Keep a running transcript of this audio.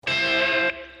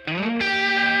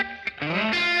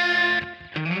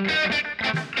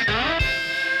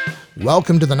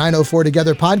Welcome to the 904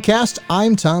 Together podcast.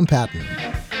 I'm Tom Patton.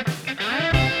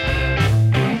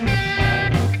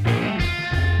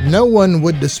 No one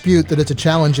would dispute that it's a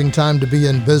challenging time to be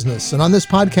in business. And on this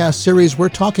podcast series, we're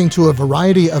talking to a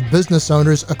variety of business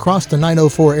owners across the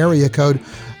 904 area code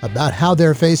about how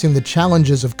they're facing the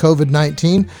challenges of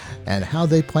COVID-19 and how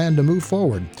they plan to move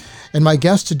forward. And my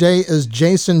guest today is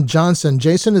Jason Johnson.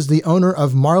 Jason is the owner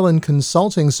of Marlin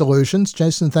Consulting Solutions.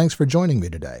 Jason, thanks for joining me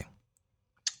today.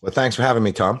 Well, thanks for having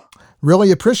me, Tom. Really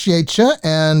appreciate you.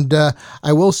 And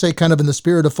I will say, kind of in the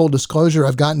spirit of full disclosure,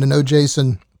 I've gotten to know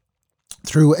Jason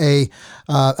through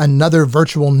another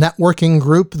virtual networking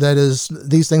group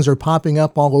these things are popping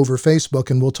up all over Facebook.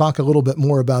 And we'll talk a little bit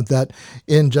more about that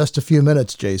in just a few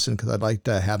minutes, Jason, because I'd like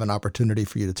to have an opportunity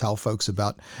for you to tell folks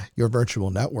about your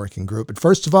virtual networking group. But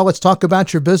first of all, let's talk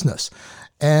about your business.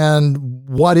 And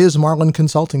what is Marlin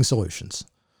Consulting Solutions?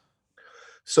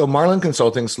 So Marlin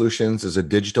Consulting Solutions is a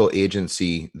digital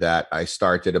agency that I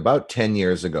started about 10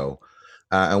 years ago.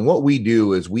 And what we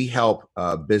do is we help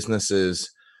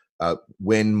businesses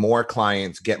win more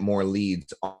clients, get more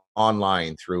leads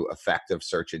online through effective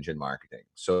search engine marketing.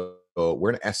 So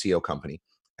we're an SEO company.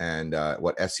 And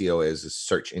what SEO is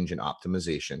search engine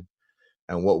optimization.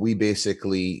 And what we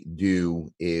basically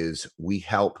do is we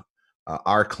help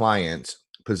our clients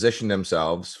position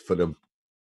themselves for the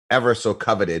ever so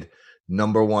coveted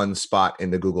number one spot in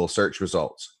the Google search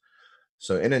results.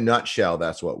 So in a nutshell,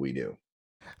 that's what we do.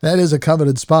 That is a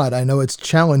coveted spot. I know it's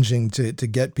challenging to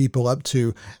get people up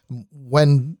to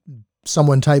when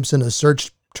someone types in a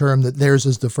search term that theirs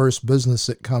is the first business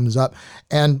that comes up.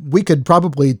 And we could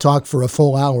probably talk for a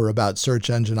full hour about search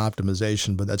engine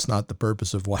optimization, but that's not the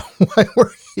purpose of why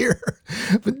we're here.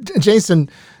 But Jason,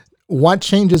 what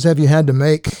changes have you had to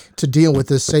make to deal with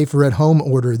this safer at home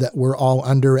order that we're all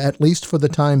under, at least for the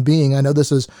time being? I know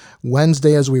this is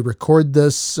Wednesday as we record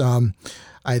this.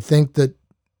 I think that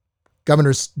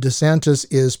Governor DeSantis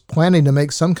is planning to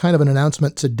make some kind of an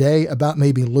announcement today about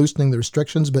maybe loosening the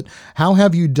restrictions. But how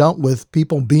have you dealt with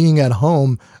people being at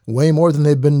home way more than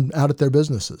they've been out at their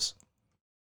businesses?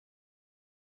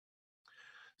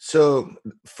 So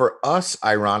for us,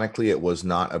 ironically, it was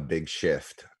not a big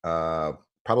shift.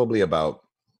 Probably about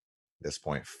this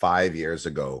point, 5 years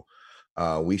ago,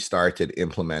 we started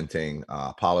implementing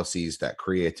policies that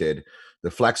created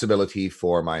the flexibility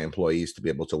for my employees to be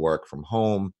able to work from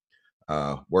home,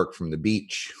 work from the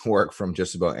beach, work from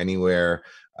just about anywhere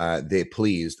they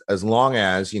pleased, as long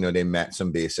as, they met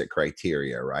some basic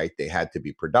criteria, right? They had to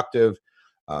be productive.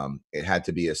 It had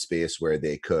to be a space where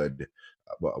they could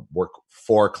work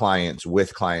for clients,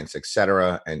 with clients, et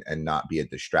cetera, and not be a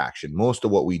distraction. Most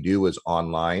of what we do is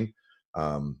online,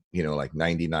 like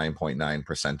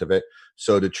 99.9% of it.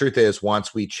 So the truth is,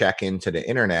 once we check into the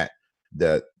internet,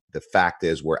 the fact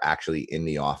is we're actually in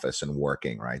the office and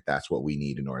working, right? That's what we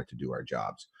need in order to do our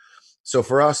jobs. So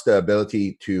for us, the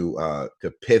ability to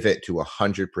pivot to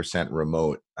 100%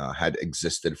 remote had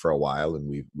existed for a while, and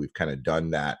we've kind of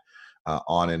done that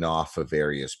on and off of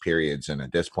various periods. And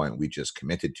at this point, we just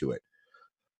committed to it.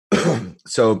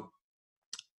 So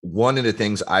one of the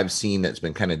things I've seen that's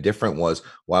been kind of different was,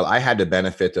 while I had the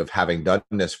benefit of having done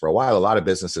this for a while, a lot of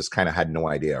businesses kind of had no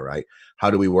idea, right?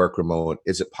 How do we work remote?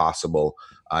 Is it possible?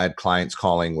 I had clients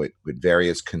calling with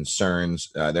various concerns.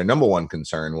 Their number one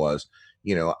concern was,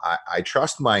 I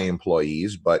trust my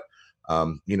employees, but I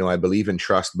believe in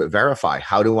trust but verify.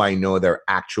 How do I know they're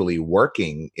actually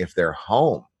working if they're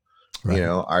home? Right.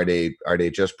 Are they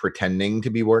just pretending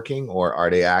to be working, or are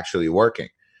they actually working?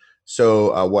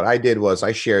 So what I did was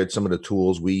I shared some of the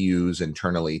tools we use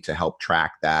internally to help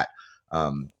track that.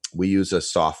 We use a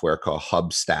software called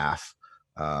Hubstaff.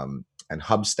 And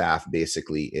Hubstaff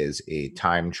basically is a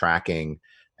time tracking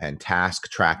and task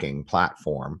tracking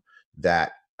platform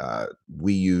that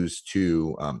we use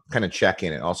to kind of check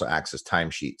in and also access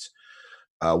timesheets.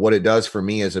 What it does for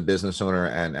me as a business owner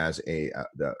and as a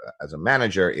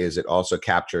manager is it also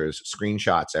captures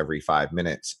screenshots every 5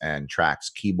 minutes and tracks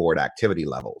keyboard activity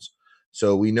levels.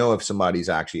 So we know if somebody's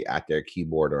actually at their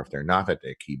keyboard or if they're not at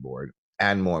their keyboard,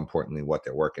 and more importantly, what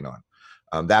they're working on.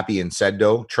 That being said,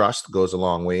 though, trust goes a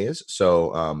long ways.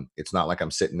 So it's not like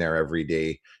I'm sitting there every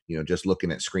day, just looking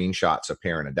at screenshots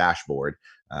appear in a dashboard.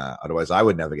 Otherwise, I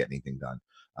would never get anything done.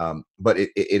 But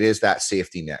it is that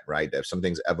safety net, right? If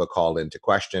something's ever called into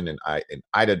question in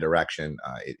either direction,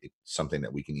 it's something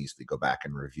that we can easily go back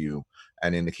and review.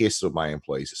 And in the case of my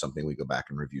employees, it's something we go back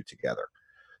and review together.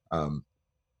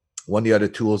 One of the other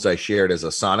tools I shared is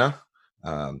Asana,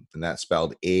 and that's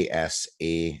spelled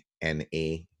ASANA.com.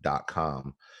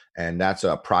 And that's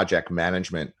a project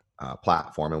management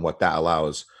platform. And what that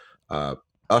allows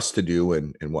us to do,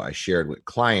 and what I shared with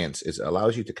clients, is it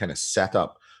allows you to kind of set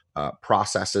up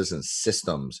processes and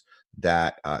systems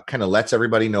that kind of lets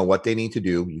everybody know what they need to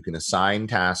do. You can assign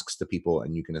tasks to people,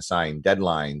 and you can assign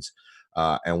deadlines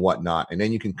and whatnot, and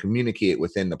then you can communicate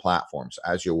within the platforms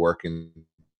as you're working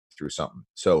through something.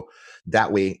 So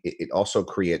that way, it also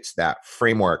creates that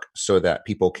framework so that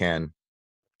people can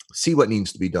see what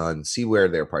needs to be done, see where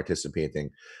they're participating,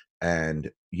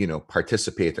 and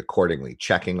participate accordingly,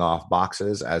 checking off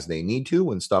boxes as they need to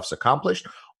when stuff's accomplished,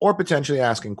 or potentially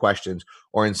asking questions.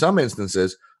 Or in some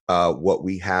instances, what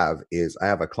we have is, I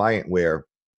have a client where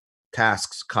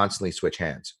tasks constantly switch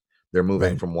hands. They're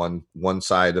moving Right. from one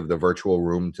side of the virtual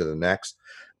room to the next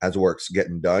as work's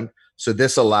getting done. So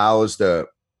this allows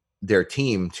their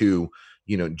team to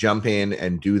jump in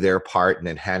and do their part, and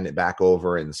then hand it back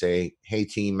over and say, hey,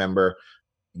 team member,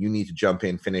 you need to jump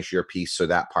in, finish your piece. So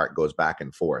that part goes back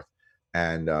and forth.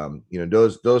 And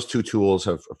those two tools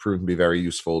have proven to be very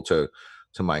useful to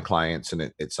my clients,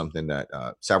 and it's something that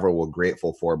several were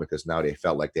grateful for, because now they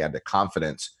felt like they had the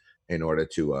confidence in order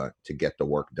to get the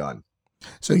work done.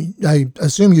 So I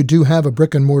assume you do have a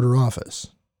brick and mortar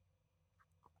office.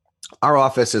 Our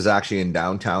office is actually in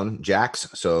downtown Jax,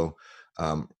 so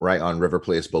right on River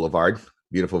Place Boulevard.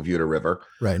 Beautiful view to river.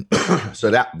 Right. So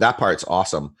that part's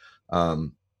awesome.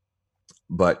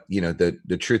 But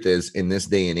the truth is, in this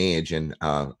day and age, and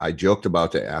I joked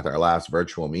about it at our last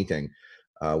virtual meeting,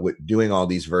 with doing all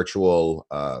these virtual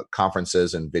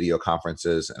conferences and video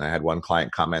conferences, and I had one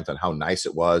client comment on how nice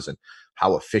it was and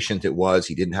how efficient it was.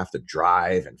 He didn't have to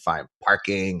drive and find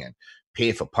parking and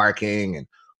pay for parking and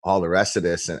all the rest of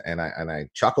this. And I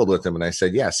chuckled with him, and I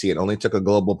said, yeah, see, it only took a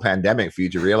global pandemic for you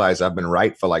to realize I've been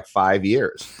right for like 5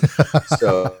 years.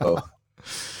 So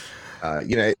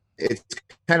it's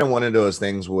kind of one of those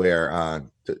things where,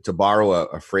 to borrow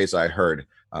a phrase I heard,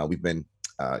 we've been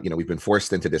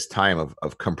forced into this time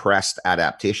of compressed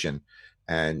adaptation.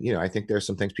 And I think there's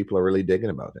some things people are really digging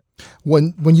about it.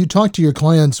 When you talk to your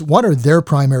clients, what are their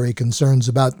primary concerns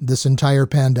about this entire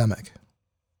pandemic?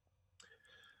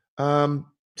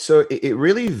 So it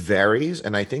really varies,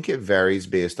 and I think it varies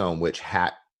based on which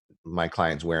hat my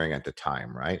client's wearing at the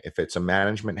time, right? If it's a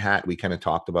management hat, we kind of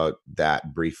talked about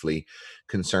that briefly.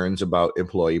 Concerns about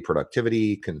employee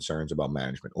productivity, concerns about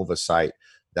management oversight.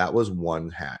 That was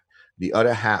one hat. The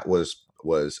other hat was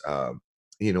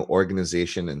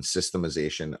organization and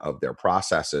systemization of their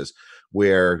processes,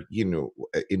 where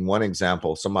in one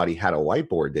example, somebody had a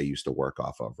whiteboard they used to work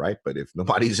off of, right? But if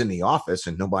nobody's in the office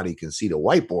and nobody can see the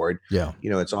whiteboard, Yeah.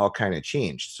 it's all kind of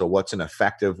changed. So what's an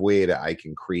effective way that I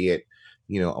can create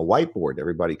a whiteboard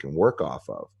everybody can work off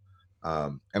of?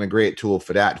 And a great tool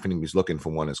for that, if anybody's looking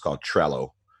for one, is called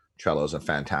Trello. Trello is a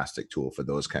fantastic tool for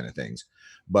those kind of things.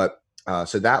 But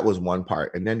so that was one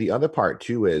part. And then the other part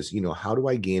too is, how do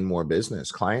I gain more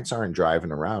business? Clients aren't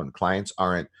driving around. Clients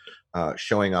aren't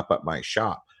showing up at my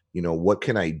shop. What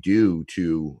can I do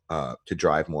to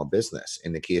drive more business?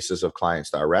 In the cases of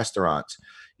clients to our restaurants,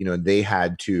 they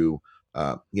had to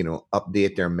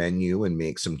update their menu and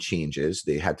make some changes.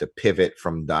 They had to pivot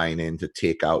from dine-in to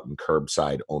takeout and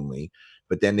curbside only.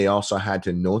 But then they also had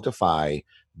to notify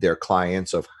their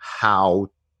clients of how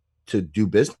to do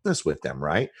business with them,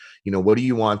 right? What do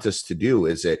you want us to do?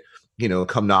 Is it,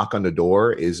 come knock on the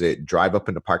door? Is it drive up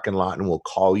in the parking lot and we'll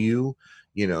call you?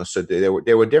 So there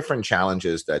were different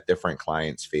challenges that different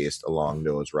clients faced along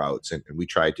those routes, and we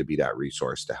tried to be that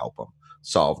resource to help them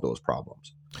solve those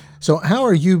problems. So how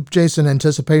are you, Jason,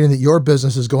 anticipating that your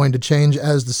business is going to change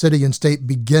as the city and state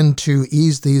begin to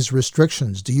ease these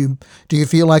restrictions? Do you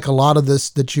feel like a lot of this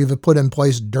that you've put in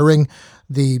place during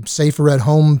the safer at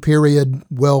home period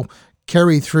will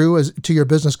carry through to your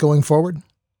business going forward?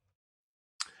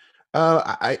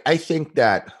 I think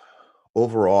that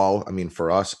overall, I mean,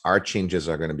 for us, our changes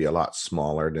are going to be a lot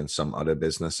smaller than some other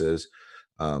businesses.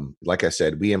 Like I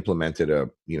said, we implemented a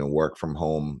work from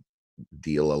home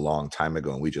deal a long time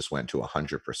ago, and we just went to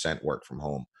 100% work from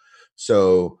home.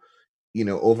 So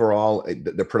overall,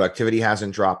 the productivity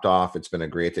hasn't dropped off. It's been a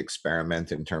great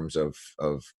experiment in terms of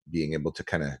being able to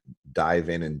kind of dive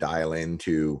in and dial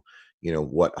into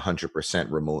what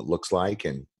 100% remote looks like,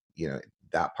 and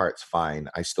that part's fine.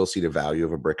 I still see the value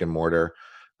of a brick and mortar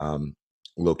um,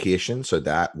 location, so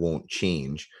that won't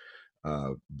change.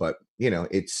 But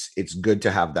it's good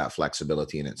to have that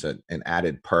flexibility, and it's an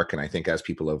added perk. And I think as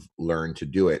people have learned to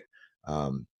do it,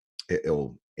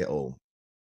 it'll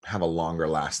have a longer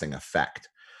lasting effect.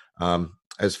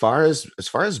 As far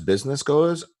as business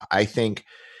goes, I think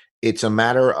it's a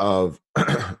matter of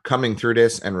coming through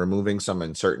this and removing some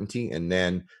uncertainty, and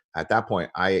then at that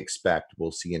point, I expect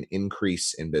we'll see an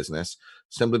increase in business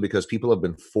simply because people have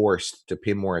been forced to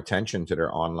pay more attention to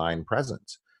their online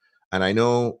presence. And I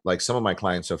know like some of my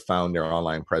clients have found their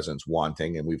online presence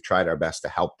wanting, and we've tried our best to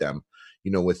help them,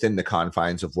 within the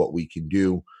confines of what we can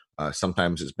do.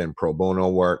 Sometimes it's been pro bono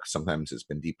work, sometimes it's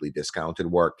been deeply discounted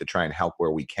work to try and help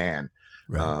where we can.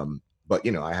 Right. But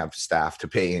I have staff to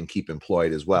pay and keep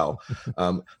employed as well.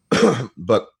 Um,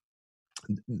 but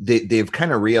they've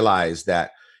kind of realized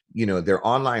that their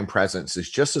online presence is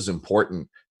just as important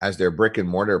as their brick and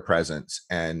mortar presence,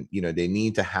 and they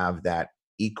need to have that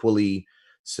equally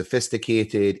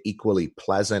sophisticated, equally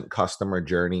pleasant customer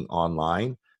journey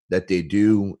online that they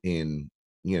do in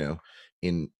you know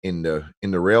in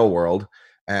the real world.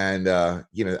 And I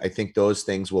think those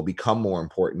things will become more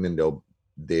important, and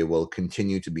they will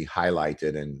continue to be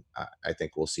highlighted, and I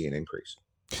think we'll see an increase.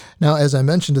 Now, as I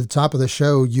mentioned at the top of the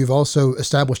show, you've also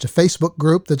established a Facebook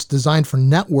group that's designed for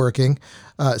networking,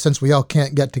 since we all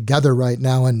can't get together right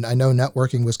now. And I know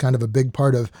networking was kind of a big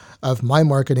part of my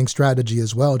marketing strategy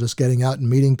as well, just getting out and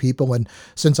meeting people. And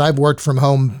since I've worked from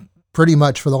home pretty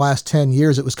much for the last 10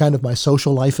 years, it was kind of my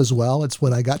social life as well. It's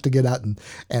when I got to get out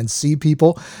and see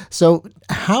people. So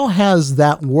how has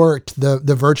that worked,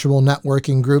 the virtual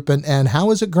networking group, and how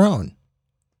has it grown?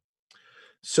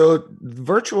 So the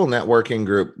virtual networking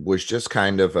group was just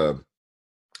kind of a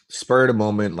spur of the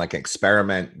moment, like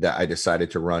experiment that I decided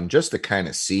to run just to kind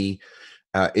of see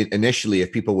initially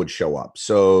if people would show up.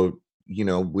 So,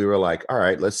 we were like, all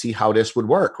right, let's see how this would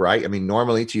work, right? I mean,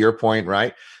 normally to your point,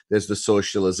 right, there's the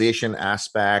socialization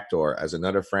aspect, or as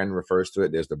another friend refers to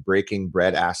it, there's the breaking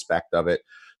bread aspect of it.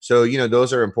 So,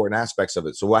 those are important aspects of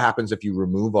it. So, what happens if you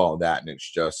remove all that and it's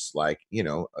just like,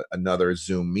 another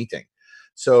Zoom meeting?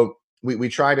 So, we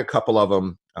tried a couple of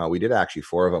them. We did actually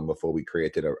four of them before we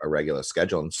created a regular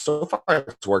schedule. And so far,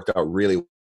 it's worked out really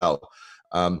well.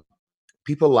 Um,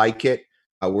 People like it.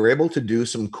 We're able to do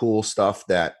some cool stuff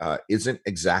that isn't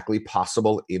exactly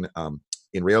possible in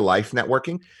real life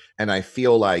networking. And I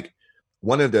feel like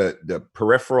one of the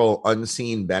peripheral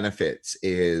unseen benefits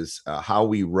is how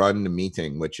we run the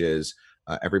meeting, which is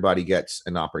everybody gets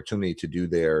an opportunity to do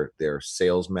their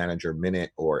sales manager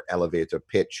minute or elevator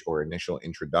pitch or initial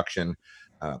introduction.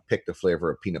 Pick the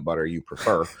flavor of peanut butter you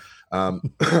prefer. Um,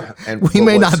 and We but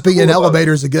may what's not be in cool about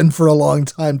elevators again for a long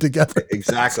time together.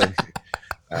 exactly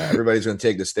everybody's going to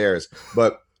take the stairs.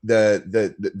 But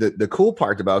the cool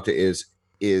part about it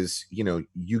is you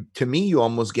to me you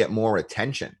almost get more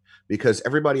attention because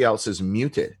everybody else is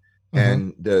muted, Hmm.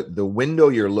 and the window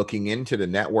you're looking into the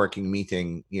networking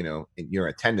meeting, in your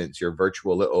attendance, your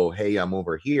virtual little hey I'm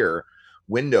over here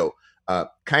window,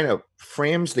 kind of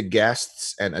frames the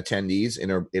guests and attendees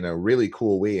in a really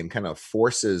cool way and kind of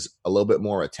forces a little bit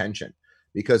more attention,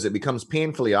 because it becomes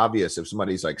painfully obvious if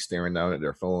somebody's like staring down at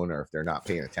their phone or if they're not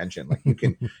paying attention. Like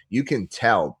you can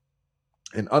tell.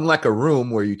 And unlike a room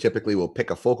where you typically will pick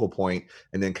a focal point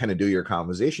and then kind of do your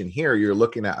conversation, here you're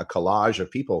looking at a collage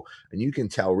of people and you can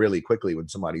tell really quickly when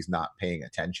somebody's not paying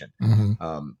attention. Hmm.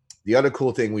 The other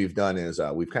cool thing we've done is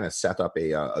we've kind of set up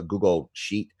a Google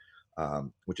Sheet,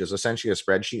 which is essentially a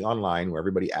spreadsheet online where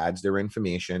everybody adds their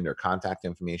information, their contact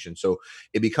information. So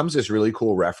it becomes this really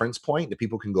cool reference point that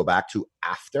people can go back to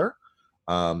after,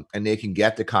 and they can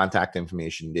get the contact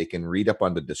information. They can read up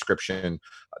on the description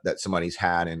that somebody's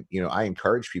had. And, I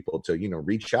encourage people to,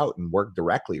 reach out and work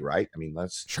directly, right? I mean,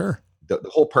 that's Sure. the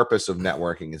whole purpose of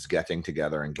networking is getting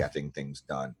together and getting things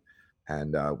done.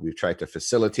 And we've tried to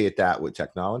facilitate that with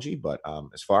technology. But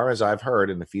as far as I've heard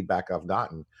and the feedback I've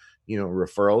gotten,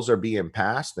 referrals are being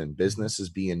passed and business is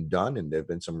being done. And there have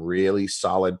been some really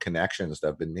solid connections that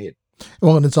have been made.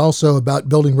 Well, and it's also about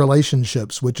building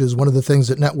relationships, which is one of the things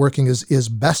that networking is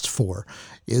best for,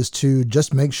 is to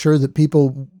just make sure that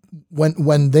people,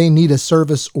 when they need a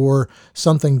service or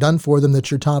something done for them, that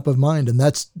you're top of mind. And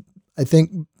that's, I think,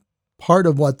 part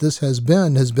of what this has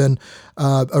been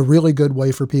a really good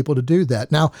way for people to do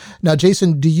that. Now,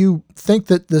 Jason, do you think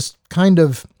that this kind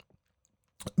of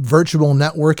virtual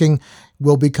networking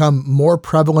will become more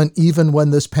prevalent even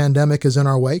when this pandemic is in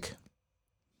our wake?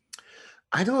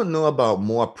 I don't know about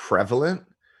more prevalent.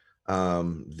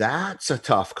 That's a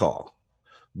tough call.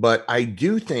 But I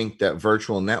do think that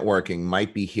virtual networking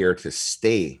might be here to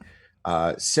stay,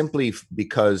 simply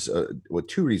because with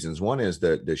two reasons. One is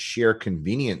the sheer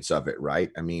convenience of it,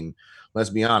 right? I mean, let's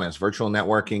be honest, virtual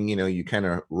networking, you kind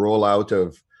of roll out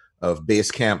of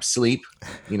base camp sleep.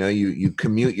 You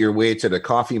commute your way to the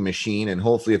coffee machine, and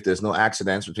hopefully, if there's no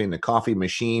accidents between the coffee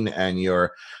machine and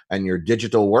your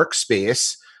digital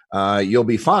workspace, you'll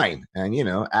be fine. And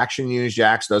Action News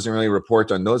Jax doesn't really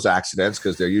report on those accidents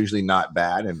because they're usually not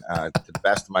bad, and to the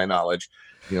best of my knowledge.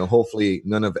 hopefully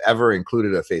none have ever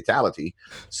included a fatality.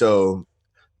 So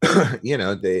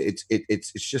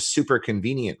it's just super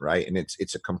convenient, right? And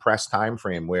it's a compressed time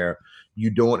frame where you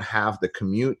don't have the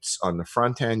commutes on the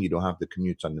front end, you don't have the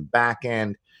commutes on the back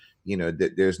end.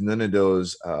 There's none of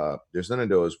those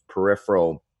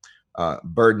peripheral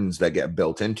burdens that get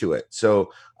built into it.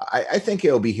 So I think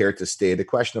it'll be here to stay. The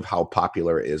question of how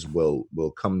popular it is will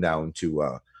come down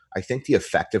to I think the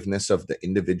effectiveness of the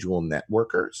individual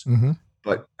networkers. Mm-hmm.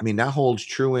 But I mean, that holds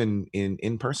true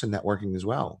in person networking as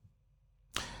well.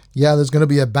 Yeah, there's going to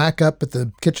be a backup at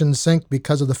the kitchen sink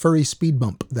because of the furry speed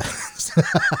bump.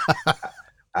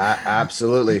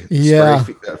 Absolutely. Yeah.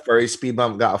 Furry speed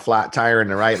bump got a flat tire in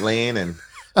the right lane, and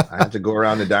I had to go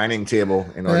around the dining table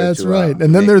in order That's to. right.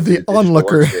 And then there are the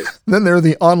onlooker. Workspace. Then there are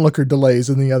the onlooker delays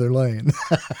in the other lane.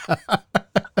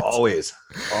 Always.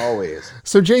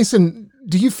 So, Jason,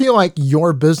 do you feel like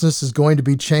your business is going to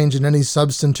be changed in any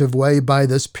substantive way by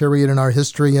this period in our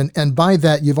history? And by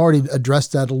that, you've already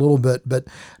addressed that a little bit, but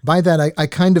by that, I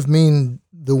kind of mean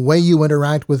the way you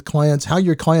interact with clients, how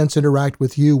your clients interact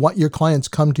with you, what your clients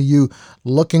come to you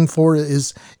looking for.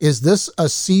 Is this a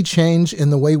sea change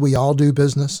in the way we all do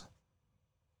business?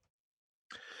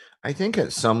 I think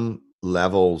at some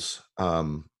levels,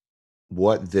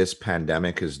 what this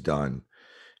pandemic has done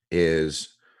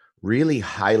is really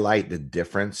highlight the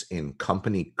difference in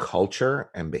company culture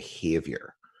and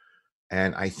behavior.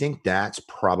 And I think that's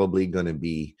probably going to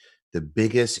be the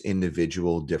biggest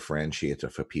individual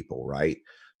differentiator for people, right?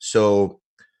 So,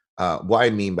 what I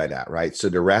mean by that, right? So,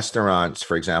 the restaurants,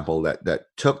 for example, that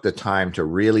took the time to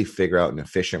really figure out an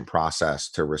efficient process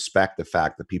to respect the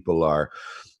fact that people are,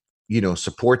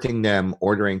 supporting them,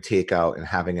 ordering takeout, and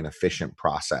having an efficient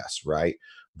process, right?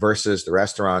 Versus the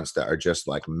restaurants that are just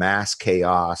like mass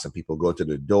chaos and people go to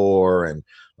the door and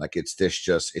like it's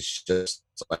just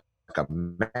like a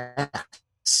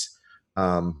mess.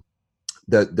 Um,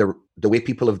 the way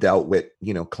people have dealt with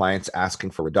clients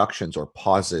asking for reductions or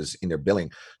pauses in their billing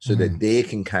so that they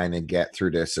can kind of get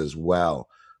through this as well.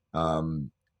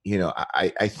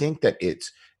 I think that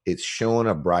it's shown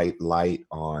a bright light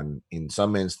on, in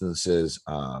some instances,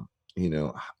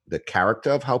 the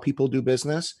character of how people do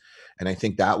business. And I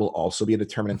think that will also be a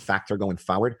determinant factor going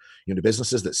forward. The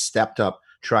businesses that stepped up,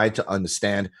 tried to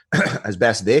understand as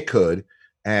best they could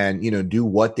and, do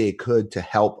what they could to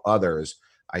help others,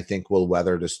 I think will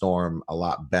weather the storm a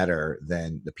lot better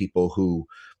than the people who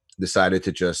decided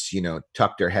to just,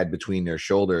 tuck their head between their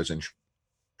shoulders and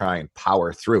try and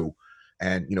power through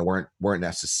and, weren't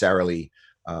necessarily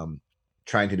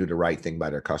trying to do the right thing by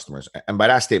their customers. And by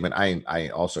that statement, I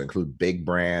also include big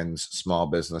brands, small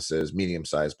businesses,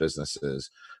 medium-sized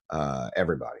businesses,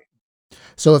 everybody.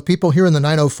 So if people here in the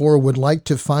 904 would like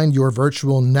to find your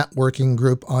virtual networking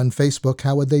group on Facebook,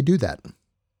 how would they do that?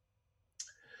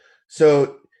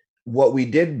 So what we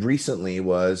did recently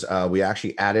was we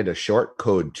actually added a short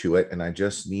code to it, and I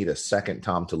just need a second,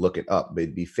 Tom, to look it up.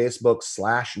 It'd be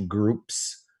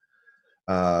Facebook/groups.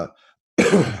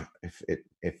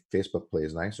 If Facebook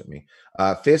plays nice with me,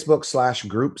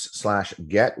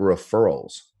 Facebook/groups/get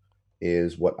referrals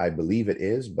is what I believe it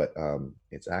is, but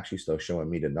it's actually still showing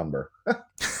me the number.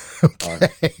 Okay.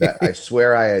 That I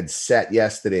swear I had set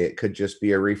yesterday. It could just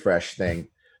be a refresh thing.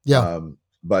 Yeah.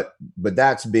 But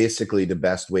that's basically the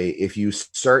best way. If you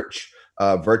search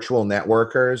virtual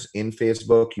networkers in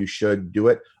Facebook, you should do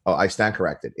it. Oh, I stand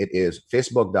corrected. It is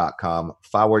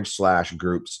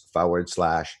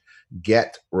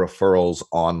facebook.com/groups/get referrals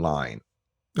online.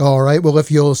 All right. Well,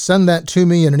 if you'll send that to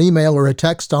me in an email or a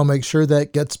text, I'll make sure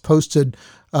that gets posted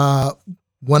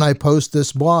when I post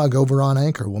this blog over on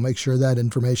Anchor. We'll make sure that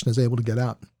information is able to get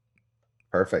out.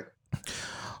 Perfect.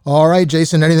 All right,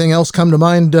 Jason, anything else come to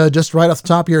mind just right off the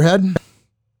top of your head?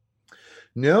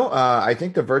 No, I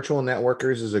think the virtual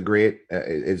networkers is a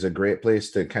great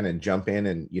place to kind of jump in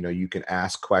and, you can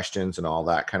ask questions and all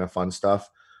that kind of fun stuff.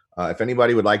 If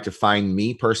anybody would like to find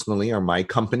me personally or my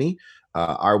company,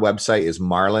 our website is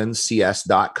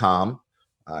marlincs.com.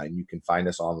 And you can find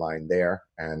us online there.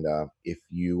 And if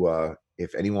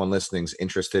anyone listening is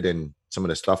interested in some of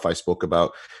the stuff I spoke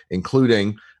about,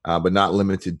 including but not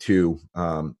limited to,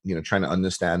 trying to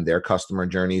understand their customer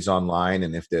journeys online,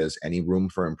 and if there's any room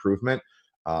for improvement,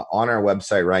 on our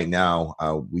website right now,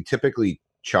 we typically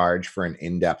charge for an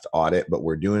in-depth audit, but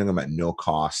we're doing them at no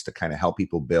cost to kind of help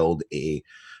people build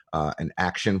an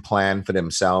action plan for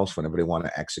themselves whenever they want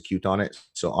to execute on it.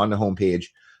 So on the homepage,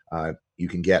 you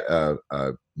can get a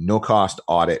no-cost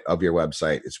audit of your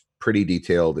website. It's pretty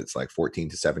detailed. It's like 14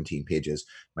 to 17 pages.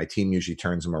 My team usually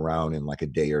turns them around in like a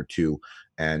day or two.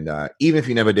 And even if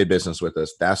you never did business with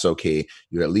us, that's okay.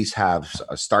 You at least have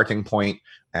a starting point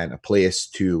and a place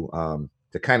to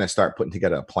kind of start putting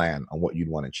together a plan on what you'd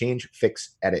want to change,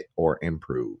 fix, edit, or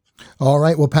improve. All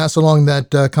right. We'll pass along that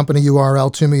company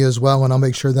URL to me as well, and I'll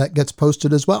make sure that gets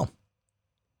posted as well.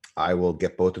 I will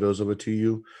get both of those over to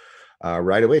you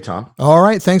right away, Tom. All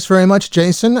right. Thanks very much,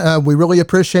 Jason. We really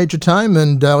appreciate your time,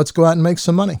 and let's go out and make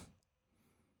some money.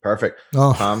 Perfect.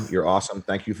 Oh. Tom, you're awesome.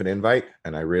 Thank you for the invite,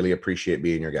 and I really appreciate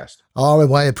being your guest. All right.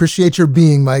 Well, I appreciate your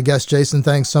being my guest, Jason.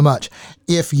 Thanks so much.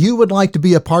 If you would like to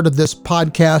be a part of this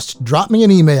podcast, drop me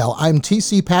an email. I'm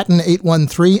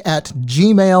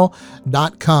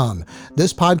tcpatton813@gmail.com.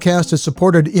 This podcast is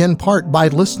supported in part by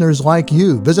listeners like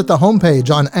you. Visit the homepage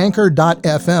on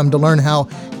anchor.fm to learn how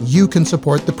you can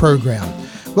support the program.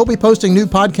 We'll be posting new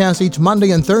podcasts each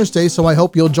Monday and Thursday, so I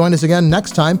hope you'll join us again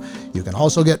next time. You can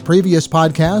also get previous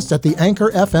podcasts at the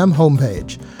Anchor FM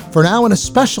homepage. For now, and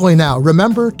especially now,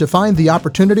 remember to find the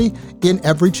opportunity in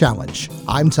every challenge.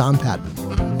 I'm Tom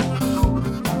Patton.